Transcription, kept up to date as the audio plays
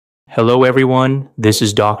Hello everyone, this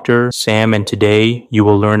is Dr. Sam and today you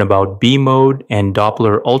will learn about B mode and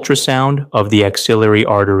Doppler ultrasound of the axillary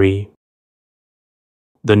artery.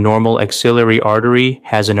 The normal axillary artery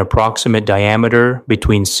has an approximate diameter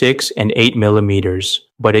between 6 and 8 millimeters,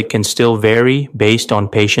 but it can still vary based on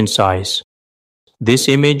patient size. This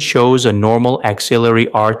image shows a normal axillary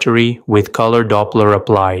artery with color Doppler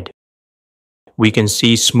applied. We can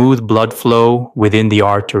see smooth blood flow within the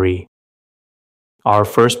artery. Our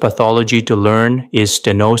first pathology to learn is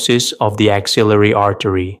stenosis of the axillary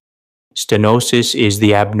artery. Stenosis is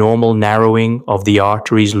the abnormal narrowing of the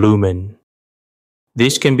artery's lumen.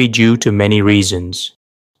 This can be due to many reasons.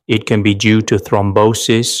 It can be due to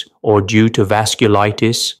thrombosis or due to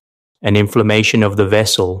vasculitis, an inflammation of the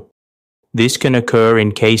vessel. This can occur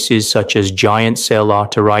in cases such as giant cell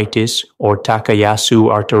arteritis or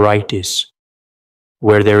Takayasu arteritis,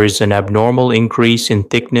 where there is an abnormal increase in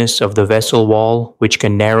thickness of the vessel wall which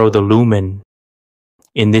can narrow the lumen.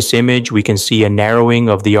 In this image, we can see a narrowing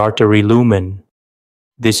of the artery lumen.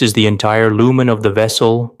 This is the entire lumen of the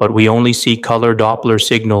vessel, but we only see color Doppler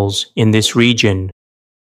signals in this region.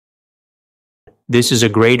 This is a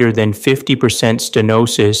greater than 50%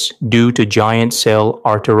 stenosis due to giant cell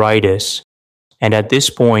arteritis, and at this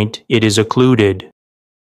point, it is occluded.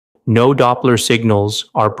 No Doppler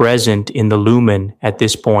signals are present in the lumen at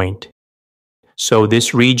this point, so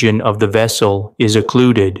this region of the vessel is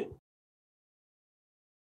occluded.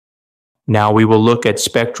 Now we will look at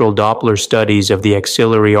spectral Doppler studies of the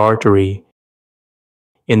axillary artery.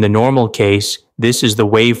 In the normal case, this is the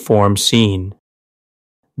waveform seen.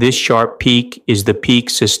 This sharp peak is the peak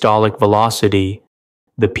systolic velocity,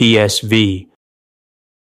 the PSV.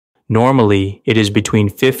 Normally, it is between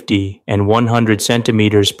 50 and 100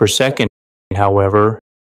 centimeters per second. However,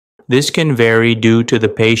 this can vary due to the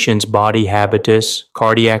patient's body habitus,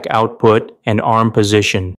 cardiac output, and arm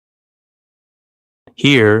position.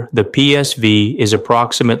 Here, the PSV is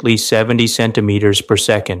approximately 70 centimeters per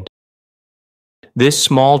second. This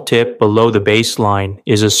small tip below the baseline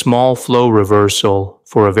is a small flow reversal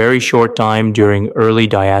for a very short time during early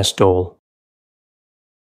diastole.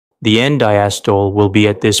 The end-diastole will be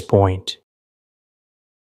at this point.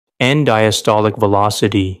 End-diastolic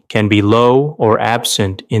velocity can be low or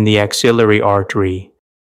absent in the axillary artery.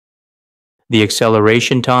 The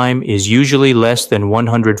acceleration time is usually less than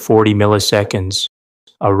 140 milliseconds,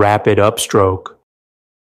 a rapid upstroke.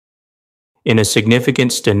 In a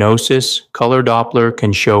significant stenosis, color Doppler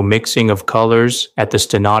can show mixing of colors at the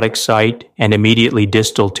stenotic site and immediately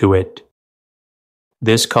distal to it.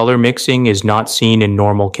 This color mixing is not seen in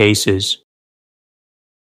normal cases.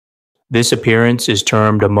 This appearance is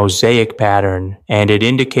termed a mosaic pattern, and it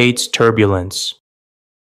indicates turbulence.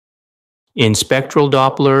 In spectral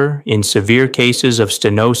Doppler, in severe cases of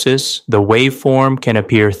stenosis, the waveform can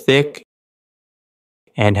appear thick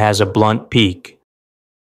and has a blunt peak.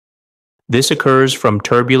 This occurs from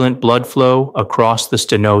turbulent blood flow across the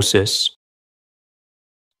stenosis.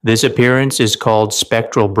 This appearance is called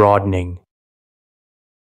spectral broadening.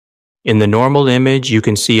 In the normal image, you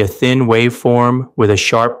can see a thin waveform with a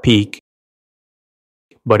sharp peak,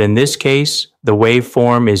 but in this case, the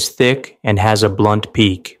waveform is thick and has a blunt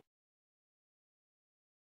peak.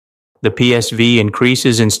 The PSV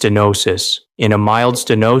increases in stenosis. In a mild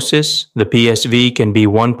stenosis, the PSV can be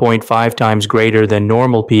 1.5 times greater than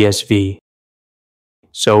normal PSV.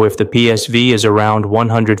 So if the PSV is around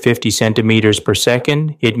 150 centimeters per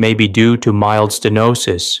second, it may be due to mild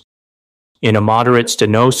stenosis. In a moderate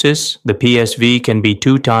stenosis, the PSV can be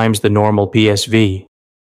 2 times the normal PSV.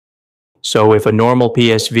 So if a normal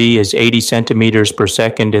PSV is 80 centimeters per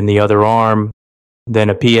second in the other arm, then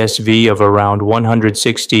a PSV of around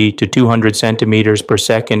 160 to 200 centimeters per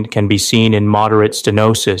second can be seen in moderate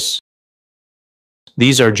stenosis.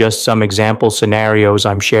 These are just some example scenarios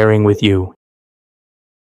I'm sharing with you.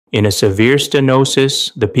 In a severe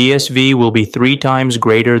stenosis, the PSV will be 3 times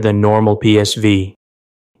greater than normal PSV.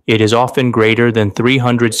 It is often greater than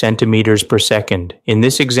 300 centimeters per second. In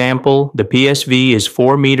this example, the PSV is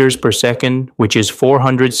 4 meters per second, which is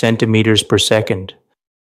 400 centimeters per second.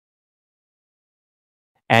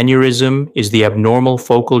 Aneurysm is the abnormal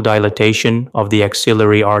focal dilatation of the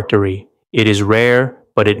axillary artery. It is rare,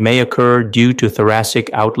 but it may occur due to Thoracic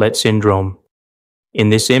Outlet Syndrome. In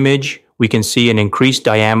this image, we can see an increased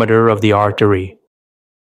diameter of the artery.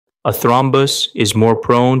 A thrombus is more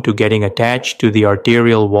prone to getting attached to the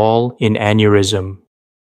arterial wall in aneurysm.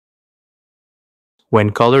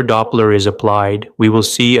 When color Doppler is applied, we will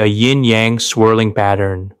see a Yin-Yang swirling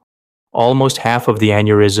pattern. Almost half of the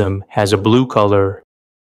aneurysm has a blue color,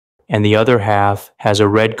 and the other half has a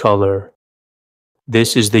red color.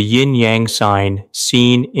 This is the Yin-Yang sign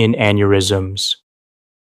seen in aneurysms.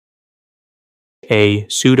 A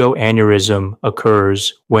pseudoaneurysm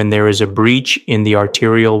occurs when there is a breach in the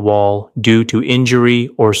arterial wall due to injury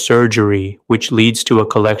or surgery, which leads to a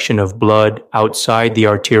collection of blood outside the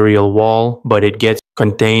arterial wall, but it gets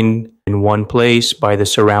contained in one place by the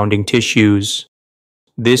surrounding tissues.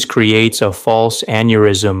 This creates a false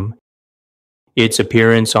aneurysm. Its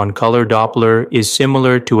appearance on color Doppler is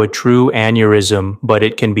similar to a true aneurysm, but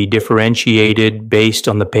it can be differentiated based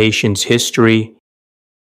on the patient's history.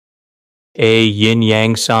 A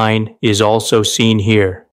yin-yang sign is also seen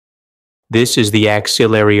here. This is the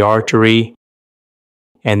axillary artery,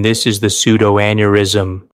 and this is the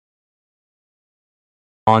pseudoaneurysm.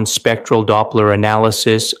 On spectral Doppler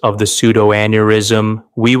analysis of the pseudoaneurysm,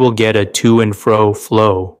 we will get a to and fro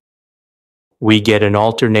flow. We get an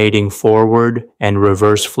alternating forward and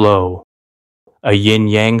reverse flow. A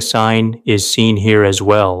yin-yang sign is seen here as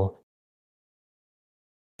well.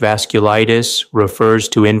 Vasculitis refers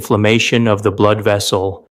to inflammation of the blood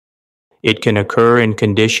vessel. It can occur in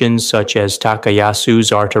conditions such as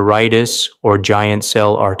Takayasu's arteritis or giant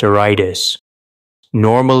cell arteritis.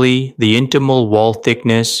 Normally, the intimal wall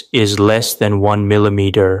thickness is less than 1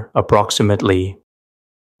 millimeter, approximately.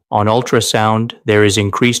 On ultrasound, there is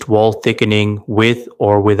increased wall thickening with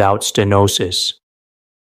or without stenosis.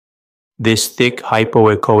 This thick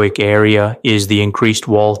hypoechoic area is the increased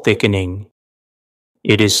wall thickening.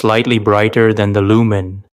 It is slightly brighter than the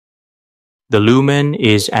lumen. The lumen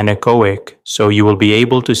is anechoic, so you will be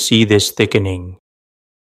able to see this thickening.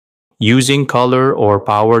 Using color or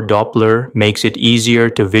power Doppler makes it easier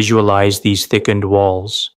to visualize these thickened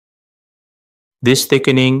walls. This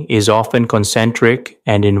thickening is often concentric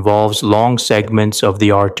and involves long segments of the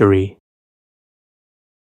artery.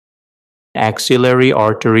 Axillary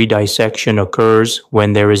artery dissection occurs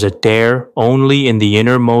when there is a tear only in the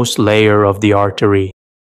innermost layer of the artery,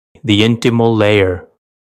 the intimal layer.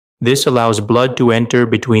 This allows blood to enter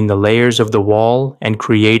between the layers of the wall and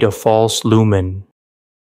create a false lumen.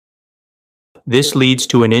 This leads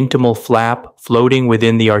to an intimal flap floating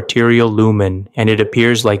within the arterial lumen, and it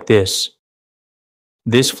appears like this.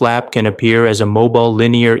 This flap can appear as a mobile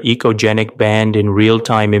linear echogenic band in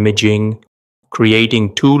real-time imaging,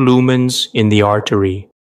 creating two lumens in the artery.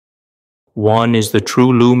 One is the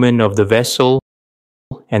true lumen of the vessel,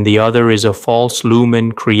 and the other is a false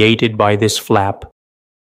lumen created by this flap.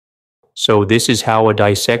 So this is how a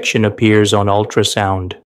dissection appears on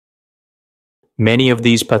ultrasound. Many of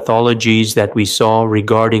these pathologies that we saw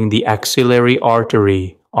regarding the axillary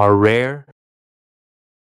artery are rare.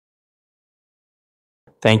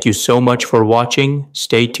 Thank you so much for watching.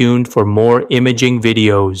 Stay tuned for more imaging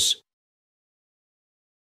videos.